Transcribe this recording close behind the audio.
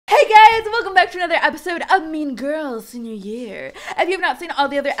back to another episode of Mean Girls Senior Year. If you have not seen all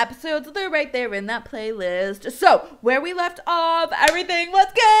the other episodes, they're right there in that playlist. So, where we left off, everything was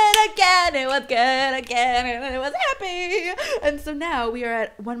good again, it was good again, and it was happy. And so now we are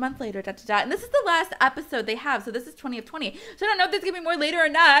at 1 month later, and this is the last episode they have, so this is 20 of 20. So I don't know if there's gonna be more later or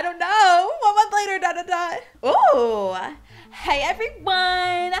not, I don't know. 1 month later, Ooh, hey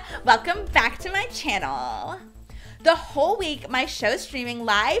everyone, welcome back to my channel. The whole week, my show's streaming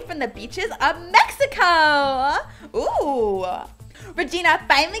live from the beaches of Mexico. Ooh. Regina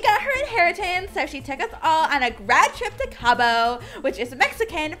finally got her inheritance, so she took us all on a grad trip to Cabo, which is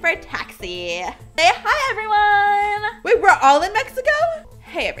Mexican for taxi. Say hi, everyone. Wait, we're all in Mexico?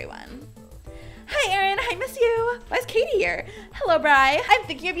 Hey, everyone. Hi, Erin. I miss you. Why is Cady here? Hello, Bri. I'm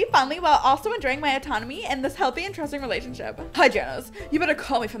thinking of you fondly while also enjoying my autonomy in this healthy and trusting relationship. Hi, Janis. You better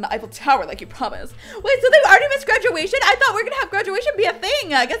call me from the Eiffel Tower like you promised. Wait, so they already missed graduation? I thought we were going to have graduation be a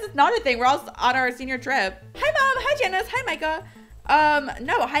thing. I guess it's not a thing. We're all on our senior trip. Hi, Mom. Hi, Janis. Hi, Micah.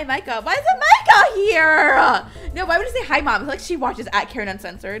 No, hi, Micah. Why isn't Micah here? No, why would I say hi, Mom? It's like she watches at Karen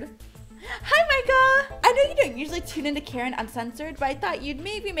Uncensored. Hi, Micah. I know you don't usually tune into Karen Uncensored, but I thought you'd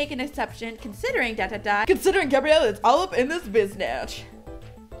maybe make an exception considering Considering Gabrielle is all up in this business.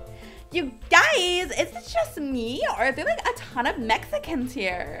 You guys, is it just me or are there like a ton of Mexicans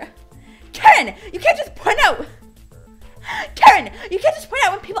here? Karen, you can't just point out. Karen, you can't just point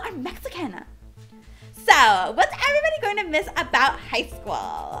out when people are Mexican. So, what's everybody going to miss about high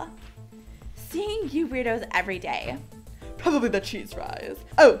school? Seeing you weirdos every day. Probably the cheese fries.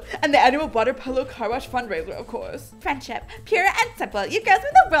 Oh, and the annual water polo car wash fundraiser, of course. Friendship, pure and simple. You girls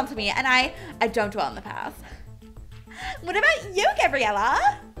mean the world to me, and I don't dwell in the past. What about you,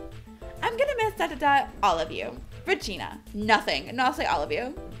 Gabriella? I'm gonna miss all of you. Regina, nothing. And I'll say all of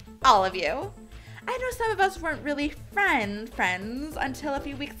you. All of you. I know some of us weren't really friends until a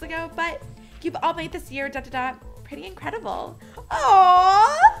few weeks ago, but you've all made this year pretty incredible.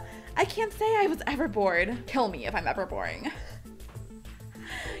 Aww! I can't say I was ever bored. Kill me if I'm ever boring.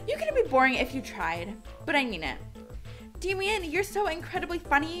 You couldn't be boring if you tried, but I mean it. Damian, you're so incredibly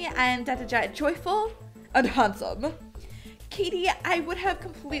funny and joyful and handsome. Cady, I would have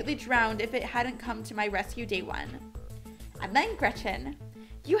completely drowned if it hadn't come to my rescue day one. And then Gretchen,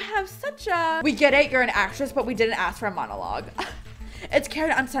 you have such a... We get it, you're an actress, but we didn't ask for a monologue. It's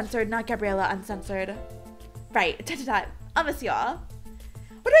Karen Uncensored, not Gabriella Uncensored. Right, I'll miss y'all.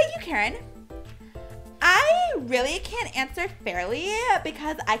 What about you, Karen? I really can't answer fairly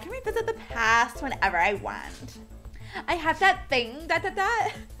because I can revisit the past whenever I want. I have that thing,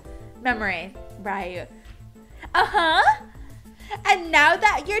 memory, right? And now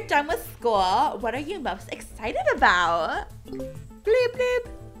that you're done with school, what are you most excited about? Bleep, bleep.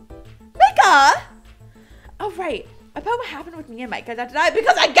 Micah! Oh, right. About what happened with me and Micah,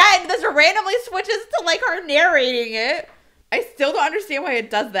 because again, this randomly switches to like her narrating it. I still don't understand why it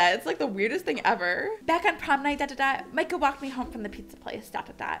does that. It's like the weirdest thing ever. Back on prom night, Micah walked me home from the pizza place,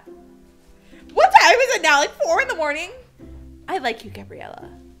 What time is it now? Like 4 in the morning? I like you, Gabriella.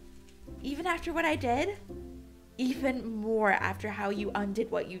 Even after what I did, even more after how you undid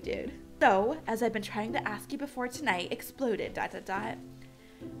what you did. So, as I've been trying to ask you before tonight exploded,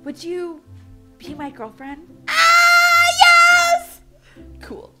 would you be my girlfriend? Ah, yes!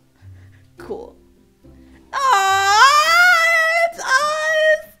 Cool. Cool. Aww! It's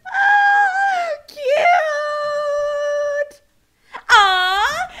us! Ah, cute!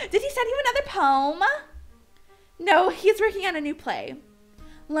 Aww! Did he send you another poem? No, he's working on a new play.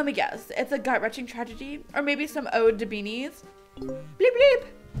 Let me guess, it's a gut-wrenching tragedy? Or maybe some ode to beanies? Bleep bleep!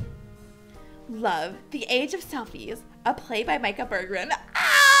 Love, The Age of Selfies, a play by Micah Berggren.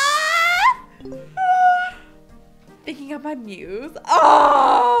 Ah! Thinking of my muse.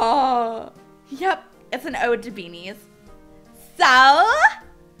 Oh! Yep, it's an ode to beanies. So,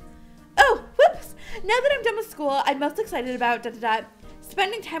 oh, whoops. Now that I'm done with school, I'm most excited about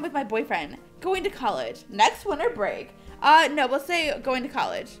spending time with my boyfriend, going to college, next winter break. No, we'll say going to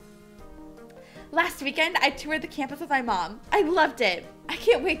college. Last weekend, I toured the campus with my mom. I loved it. I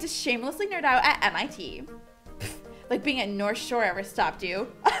can't wait to shamelessly nerd out at MIT. Pfft, like being at North Shore ever stopped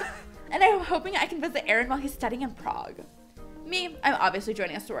you. And I'm hoping I can visit Aaron while he's studying in Prague. Me, I'm obviously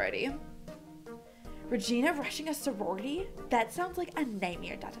joining a sorority. Regina rushing a sorority? That sounds like a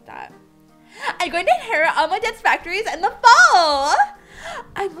nightmare, I'm going to inherit all my dad's factories in the fall!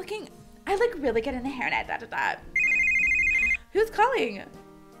 I look really good in a hairnet, Who's calling?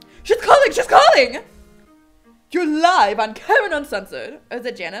 She's calling! You're live on Karen Uncensored. Oh, is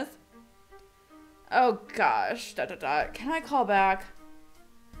it Janis? Oh gosh, Can I call back?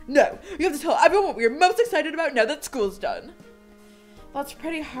 No, you have to tell everyone what we are most excited about now that school's done. Well, it's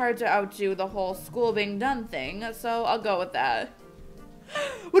pretty hard to outdo the whole school being done thing, so I'll go with that.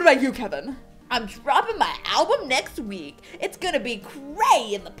 What about you, Kevin? I'm dropping my album next week. It's gonna be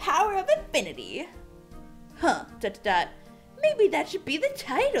Cray and the Power of Infinity. Huh, maybe that should be the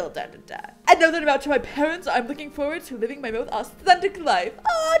title, I know that about to my parents. I'm looking forward to living my most authentic life.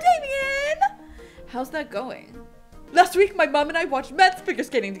 Oh, Damian! How's that going? Last week, my mom and I watched men's figure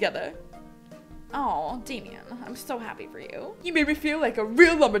skating together. Oh, Damian, I'm so happy for you. You made me feel like a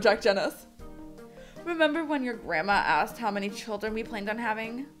real lumberjack, Janis. Remember when your grandma asked how many children we planned on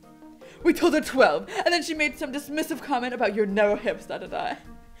having? We told her 12, and then she made some dismissive comment about your narrow hips,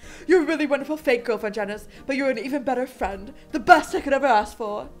 You're a really wonderful fake girlfriend, Janis, but you're an even better friend. The best I could ever ask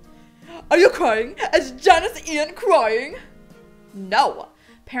for. Are you crying? Is Janis Ian crying? No.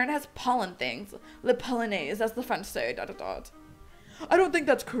 Parent has pollen things. Le polonaise, as the French say, I don't think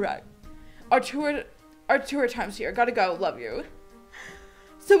that's correct. Our tour time's here. Gotta go. Love you.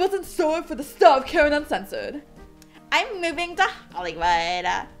 So what's in store for the star of Karen Uncensored? I'm moving to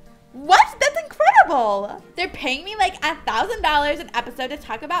Hollywood. What? That's incredible! They're paying me like $1,000 an episode to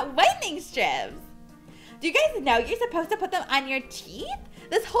talk about whitening strips. Do you guys know you're supposed to put them on your teeth?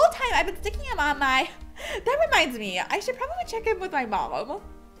 This whole time I've been sticking them on my... That reminds me, I should probably check in with my mom.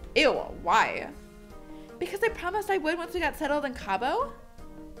 Ew, why? Because I promised I would once we got settled in Cabo.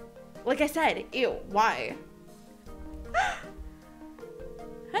 Like I said, ew, why?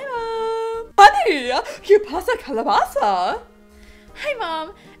 Hi, Mom. Honey, ¿qué pasa, calabaza? Hi,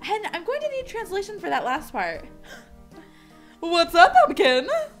 Mom. And I'm going to need translation for that last part. What's up, pumpkin?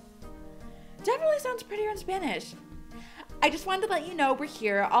 Definitely sounds prettier in Spanish. I just wanted to let you know we're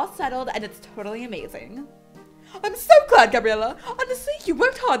here, all settled, and it's totally amazing. I'm so glad, Gabriella. Honestly, you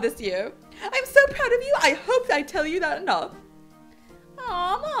worked hard this year. I'm so proud of you. I hope I tell you that enough.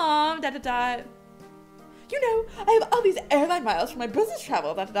 Aw, Mom, You know, I have all these airline miles for my business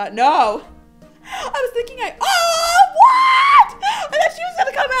travel, No. I was thinking oh, what? I thought she was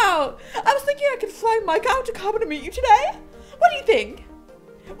gonna come out. I was thinking I could fly Mike out to Cabo to meet you today. What do you think?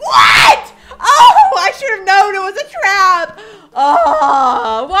 What? Oh, I should have known it was a trap.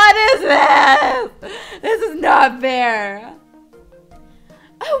 Oh, what is this? This is not fair.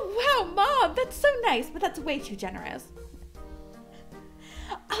 Oh, wow, Mom, that's so nice, but that's way too generous.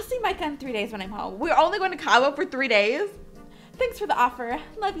 I'll see Micah in 3 days when I'm home. We're only going to Cabo for 3 days. Thanks for the offer.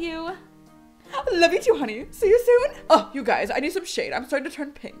 Love you. Love you too, honey. See you soon. Oh, you guys, I need some shade. I'm starting to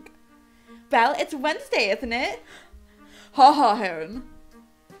turn pink. Well, it's Wednesday, isn't it? Ha ha, Heron.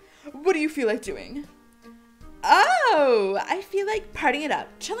 What do you feel like doing? Oh, I feel like partying it up,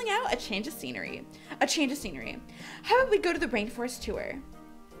 chilling out, a change of scenery. How about we go to the rainforest tour?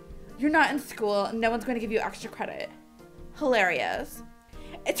 You're not in school. No one's going to give you extra credit. Hilarious.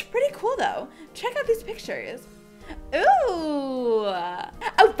 It's pretty cool, though. Check out these pictures. Ooh.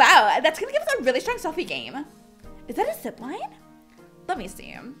 Oh, wow. That's going to give us a really strong selfie game. Is that a zip line? Let me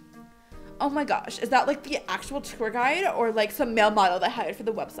see. Oh my gosh. Is that like the actual tour guide or like some male model that I hired for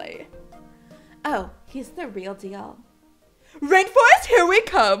the website? Oh, he's the real deal. Rainforest, here we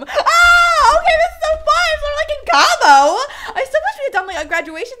come. Oh, okay, this is so fun. So we're like in Cabo. I so wish we had done like a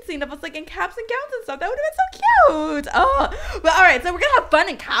graduation scene of us like in caps and gowns and stuff. That would have been so cute. Oh, but all right, so we're going to have fun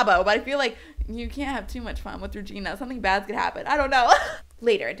in Cabo, but I feel like you can't have too much fun with Regina. Something bad's gonna happen. I don't know.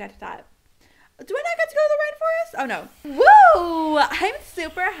 Later, Do I not get to go to the rainforest? Oh no. Woo! I'm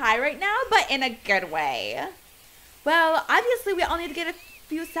super high right now, but in a good way. Well, obviously we all need to get a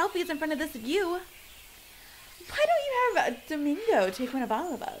few selfies in front of this view. Why don't you have Domingo take one of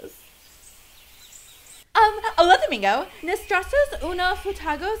all of us? Hola Domingo. Nos traces unos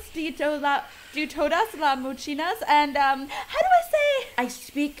fotagos de todas las mochinas and, how do I say? I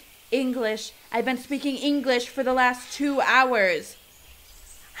speak English. I've been speaking English for the last 2 hours.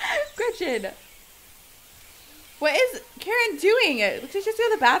 Gretchen. What is Karen doing? She's just go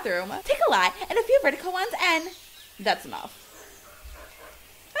to the bathroom. Take a lot and a few vertical ones and that's enough.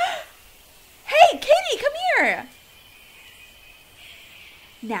 Hey, Cady, come here.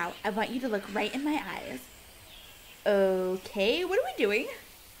 Now, I want you to look right in my eyes. Okay, what are we doing?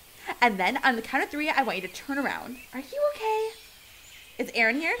 And then on the count of 3, I want you to turn around. Are you okay? Is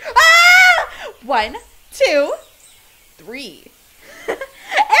Aaron here? Ah! 1, 2, 3. Aaron!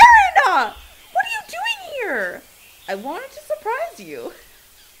 What are you doing here? I wanted to surprise you.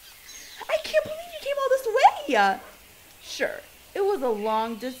 I can't believe you came all this way. Sure, it was a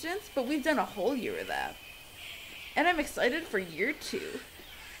long distance, but we've done a whole year of that. And I'm excited for year 2.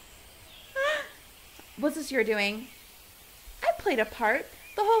 What's this you're doing? I played a part.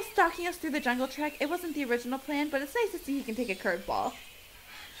 The whole stalking us through the jungle trek, it wasn't the original plan, but it's nice to see he can take a curveball.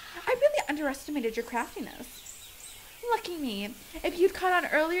 I really underestimated your craftiness. Lucky me. If you'd caught on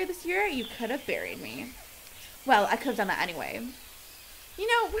earlier this year, you could have buried me. Well, I could have done that anyway. You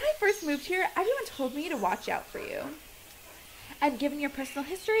know, when I first moved here, everyone told me to watch out for you. And given your personal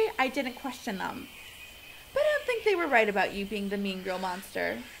history, I didn't question them. But I don't think they were right about you being the mean girl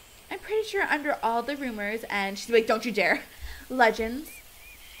monster. I'm pretty sure under all the rumors and, she's like, don't you dare, legends,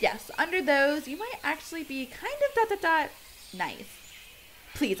 yes, under those, you might actually be kind of ... nice.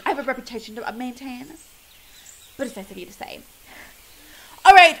 Please, I have a reputation to maintain. But it's nice of you to say.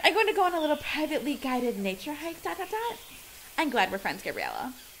 All right, I'm going to go on a little privately guided nature hike, ... I'm glad we're friends,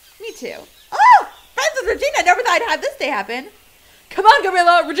 Gabriella. Me too. Oh, friends with Regina. Never thought I'd have this day happen. Come on,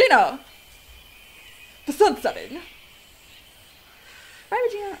 Gabriella, Regina. The sun's setting. Bye,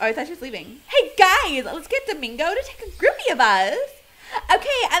 Regina. Oh, I thought she was leaving. Hey, guys, let's get Domingo to take a groupie of us.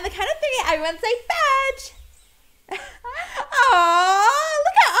 Okay, on the count of 3, everyone say fetch. Aww,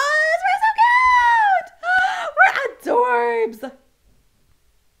 look at us. We're so cute. We're adorbs.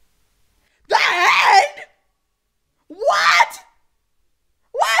 The end? What?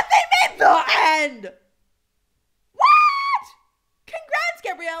 What? They made the end. What? Congrats,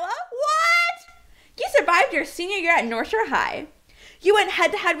 Gabriella. What? You survived your senior year at North Shore High. You went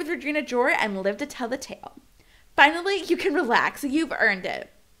head-to-head with Regina George and lived to tell the tale. Finally, you can relax. You've earned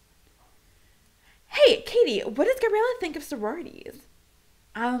it. Hey, Cady, what does Gabriella think of sororities?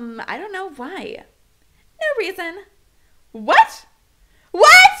 I don't know. Why? No reason. What?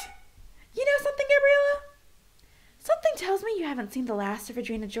 What? You know something, Gabriella? Something tells me you haven't seen the last of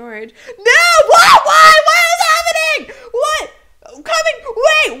Regina George. No! What? Why? What is happening? What? Coming?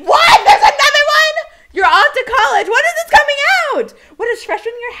 Wait, what? There's another one? You're off to college. When is this coming out? What does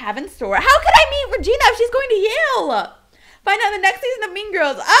freshman year have in store? How could I meet Regina if she's going to Yale? Find out the next season of Mean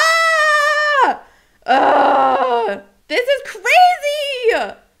Girls. This is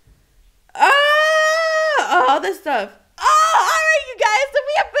crazy. All this stuff. Oh, all right, you guys. So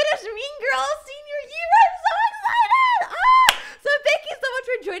we have finished Mean Girls senior year. I'm so excited. So thank you so much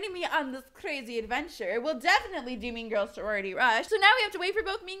for joining me on this crazy adventure. We'll definitely do Mean Girls Sorority Rush. So now we have to wait for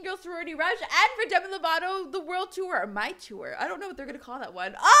both Mean Girls Sorority Rush and for Demi Lovato, the world tour, or my tour. I don't know what they're going to call that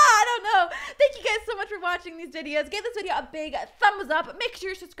one. I don't know. Thank you guys so much for watching these videos. Give this video a big thumbs up. Make sure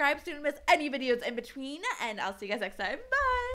you subscribe so you don't miss any videos in between. And I'll see you guys next time. Bye.